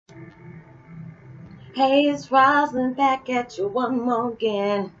Hey, it's Roslynn back at you one more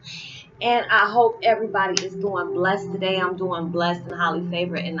again. And I hope everybody is doing blessed today. I'm doing blessed and highly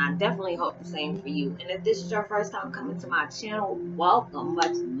favored, and I definitely hope the same for you. And if this is your first time coming to my channel, welcome.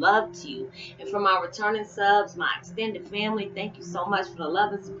 Much love to you. And for my returning subs, my extended family, thank you so much for the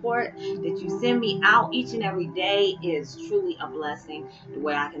love and support that you send me out each and every day. It is truly a blessing the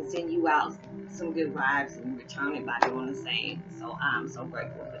way I can send you out some good vibes and return it by doing the same. So I'm so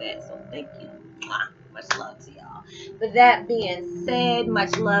grateful for that. So thank you. Mwah. Much love to y'all. With that being said,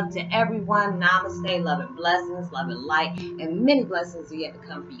 much love to everyone. Namaste, love and blessings, love and light, and many blessings are yet to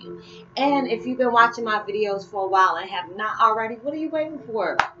come for you. And if you've been watching my videos for a while and have not already, what are you waiting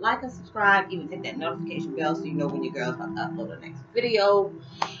for? Like and subscribe, even hit that notification bell so you know when your girl's about to upload the next video.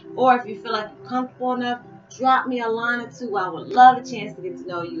 Or if you feel like you're comfortable enough, drop me a line or two. I would love a chance to get to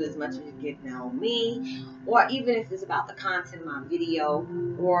know you as much as you get to know me. Or even if it's about the content of my video,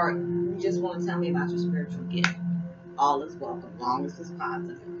 or you just want to tell me about your spiritual gift. All is welcome, long as it's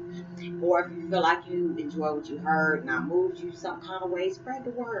positive. Or if you feel like you enjoy what you heard and I moved you some kind of way, spread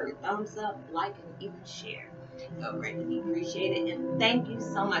the word. Thumbs up, like, and even share. You'll greatly appreciate it. And thank you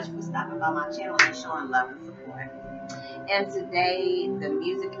so much for stopping by my channel and showing love and support. And today, the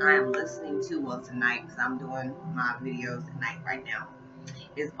music I am listening to, well, tonight, because I'm doing my videos at night right now,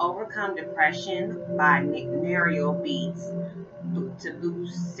 is Overcome Depression by Mckoy Beats to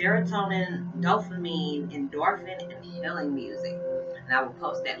boost serotonin, dopamine, endorphin, and healing music. And I will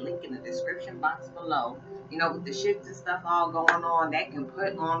post that link in the description box below. You know, with the shifts and stuff all going on, that can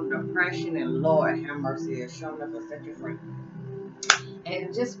put on depression, and Lord have mercy, it's sure enough will set you free.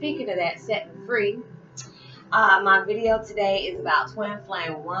 And just speaking of that, setting free, my video today is about Twin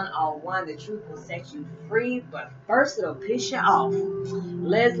Flame 101. The truth will set you free, but first it'll piss you off.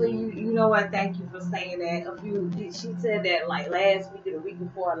 Leslie, you know what? Thank you for saying that. She said that like last week or the week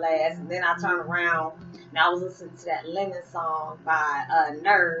before last, and then I turned around and I was listening to that Lemon song by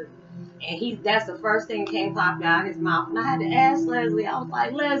Nerd, and that's the first thing that came popping out of his mouth. And I had to ask Leslie. I was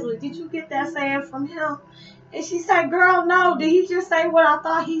like, Leslie, did you get that saying from him? And she said, girl, no. Did he just say what I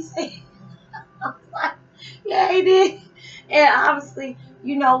thought he said? I was like, yeah, he did. And obviously,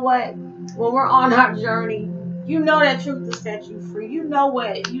 you know what? When we're on our journey, you know that truth will set you free. You know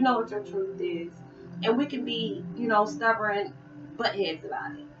what your truth is. And we can be, stubborn butt heads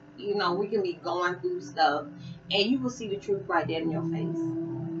about it. We can be going through stuff and you will see the truth right there in your face.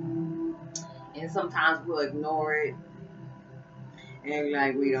 And sometimes we'll ignore it and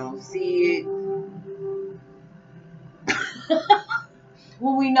like we don't see it.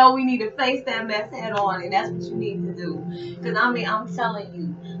 When we know we need to face that mess head on, and that's what you need to do. Because, I'm telling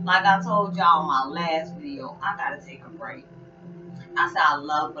you, like I told y'all in my last video, I got to take a break. I said I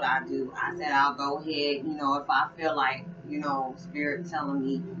love what I do. I said I'll go ahead, if I feel like, Spirit telling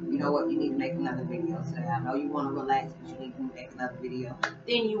me, you know what, you need to make another video today. I know you want to relax, but you need to make another video.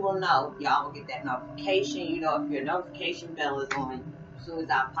 Then you will know. Y'all will get that notification. If your notification bell is on, as soon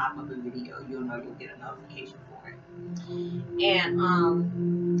as I pop up a video, you'll know you'll get a notification for it.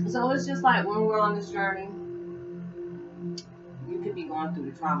 And so it's just like when we're on this journey, you could be going through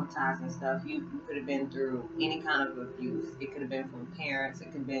the traumatizing stuff. You could have been through any kind of abuse. It could have been from parents.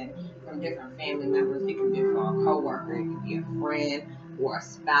 It could have been from different family members. It could have been from a coworker. It could be a friend or a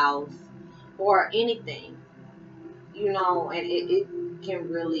spouse or anything. And it can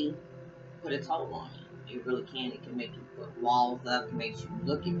really put a toll on you. It really can. It can make you put walls up. It makes you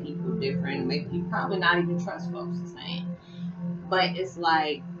look at people different. It makes you probably not even trust folks the same. But it's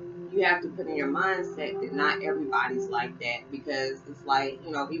like you have to put in your mindset that not everybody's like that, because it's like,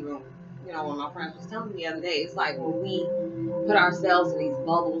 even, when my friends was telling me the other day, it's like when we put ourselves in these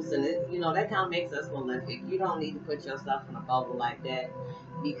bubbles and that kind of makes us prolific. You don't need to put yourself in a bubble like that,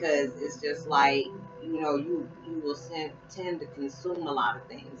 because it's just like, you will tend to consume a lot of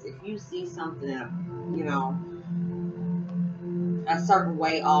things. If you see something, a certain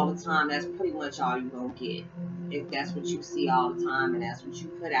way all the time, that's pretty much all you're going to get. If that's what you see all the time and that's what you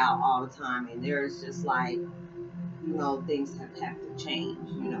put out all the time, and there's just like, things have to change.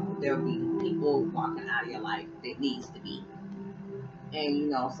 There'll be people walking out of your life that needs to be.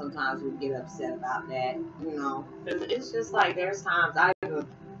 And, sometimes we get upset about that, because it's just like there's times, I even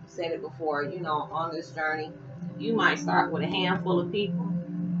said it before, on this journey, you might start with a handful of people.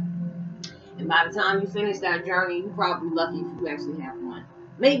 And by the time you finish that journey, you're probably lucky if you actually have one.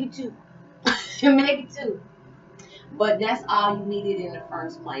 Maybe two. Maybe two. But that's all you needed in the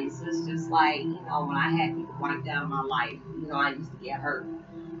first place. It's just like, when I had people wiped out of my life, I used to get hurt.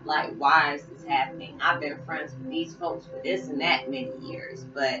 Like, why is this happening? I've been friends with these folks for this and that many years.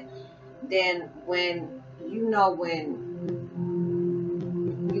 But then when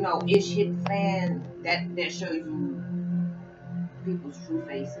ish hit the fan, that shows you people's true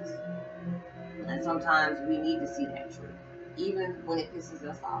faces. And sometimes we need to see that truth. Even when it pisses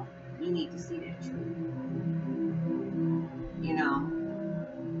us off, we need to see that truth.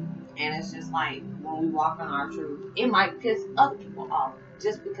 And it's just like when we walk on our truth, it might piss other people off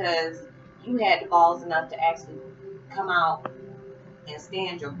just because you had the balls enough to actually come out and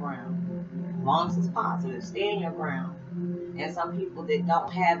stand your ground. As long as it's positive, stand your ground. And some people that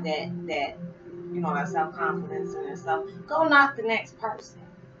don't have that self-confidence and stuff, go knock the next person.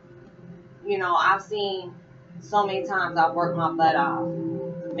 I've seen so many times I've worked my butt off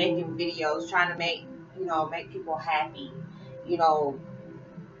making videos, trying to make people happy,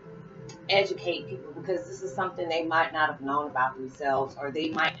 educate people, because this is something they might not have known about themselves, or they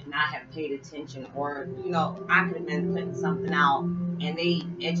might not have paid attention, or I could have been putting something out and they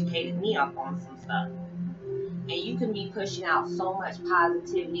educated me up on some stuff. And you can be pushing out so much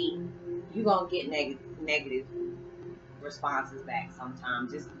positivity, you're gonna get negative responses back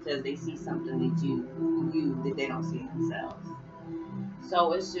sometimes, just because they see something that that they don't see in themselves.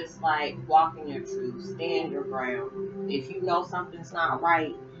 So it's just like walking your truth, stand your ground. If you know something's not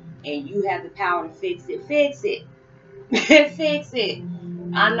right and you have the power to fix it, fix it. Fix it.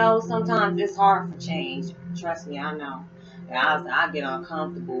 I know sometimes it's hard for change. Trust me, I know. I get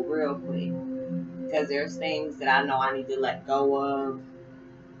uncomfortable real quick because there's things that I know I need to let go of,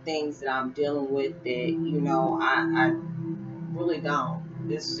 things that I'm dealing with that, I really don't.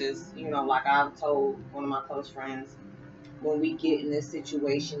 It's just, like I've told one of my close friends, when we get in this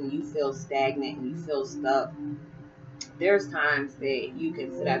situation, you feel stagnant and you feel stuck, there's times that you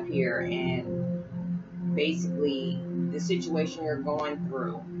can sit up here and basically the situation you're going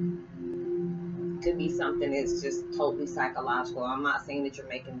through could be something that's just totally psychological. I'm not saying that you're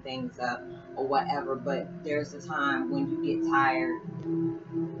making things up or whatever, but there's a time when you get tired,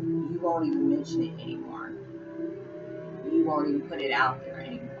 you won't even mention it anymore. You won't even put it out there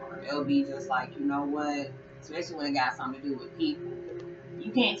anymore. It'll be just like, you know what, especially when it got something to do with people,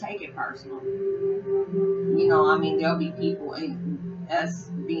 you can't take it personal. There'll be people, and us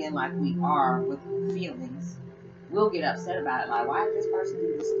being like we are with feelings, we'll get upset about it. Like, why did this person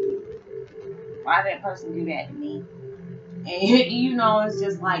do this to me? Why did that person do that to me? And it's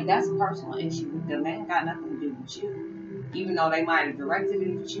just like, that's a personal issue with them. That ain't got nothing to do with you. Even though they might have directed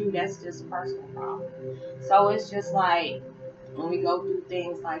it at you, that's just a personal problem. So it's just like, when we go through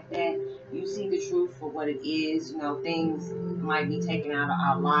things like that, you see the truth for what it is. Things might be taken out of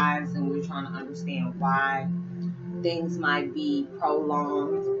our lives, and we're trying to understand why. Things might be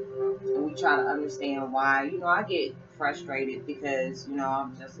prolonged, and we try to understand why. I get frustrated because,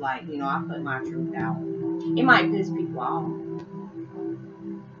 I'm just like, I put my truth out. It might piss people off.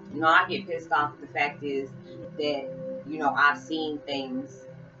 I get pissed off. The fact is that, I've seen things,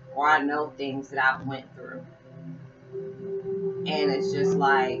 or I know things that I've went through. And it's just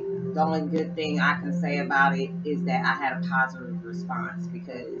like, the only good thing I can say about it is that I had a positive response,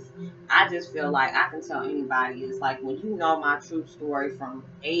 because I just feel like I can tell anybody, it's like, when you know my true story from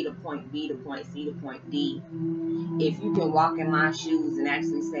A to point B to point C to point D, if you can walk in my shoes and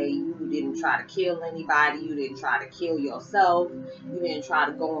actually say you didn't try to kill anybody, you didn't try to kill yourself, you didn't try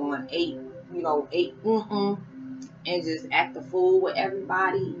to go on and just act a fool with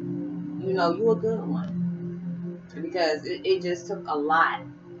everybody, you're a good one. Because it just took a lot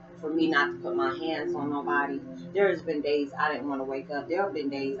for me not to put my hands on nobody. There's been days I didn't want to wake up. There have been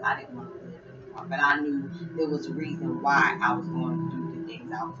days I didn't want to live anymore. But I knew there was a reason why I was going through the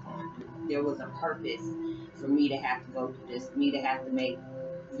things I was going through. There was a purpose for me to have to go through this, me to have to make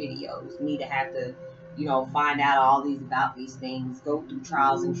videos, me to have to, find out all about these things, go through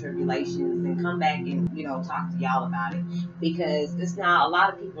trials and tribulations, and come back and, talk to y'all about it. Because it's not, a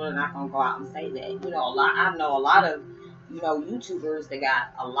lot of people are not going to go out and say that. I know a lot of, YouTubers that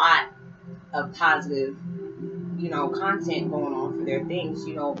got a lot of positive, content going on for their things.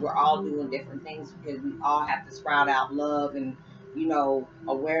 We're all doing different things because we all have to sprout out love and,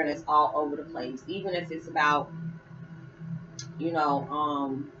 awareness all over the place. Even if it's about,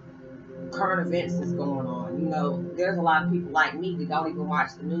 current events that's going on. There's a lot of people like me that don't even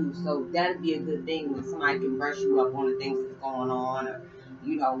watch the news. So that'd be a good thing when somebody can brush you up on the things that's going on, or,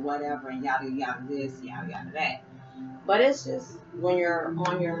 whatever, and yada, yada this, yada, yada that. But it's just, when you're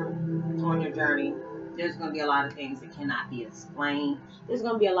on your journey, there's going to be a lot of things that cannot be explained. There's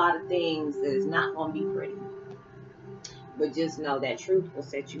going to be a lot of things that is not going to be pretty. But just know that truth will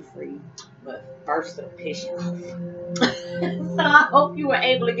set you free. But first, it'll piss you off. So I hope you were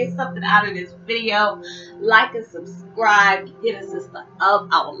able to get something out of this video. Like and subscribe. Hit a sister up.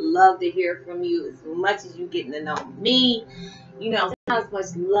 I would love to hear from you as much as you getting to know me. as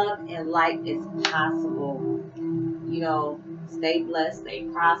much love and light as possible. You know, stay blessed, stay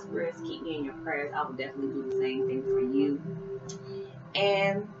prosperous, keep me in your prayers. I will definitely do the same thing for you.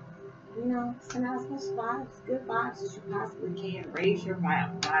 And, you know, send out as much vibes, good vibes as you possibly can. Raise your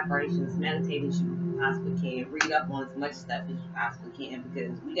vibrations, meditate as you possibly can. Read up on as much stuff as you possibly can,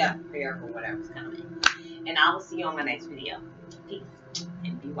 because we got to prepare for whatever's coming. And I will see you on my next video. Peace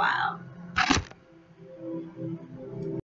and be wild.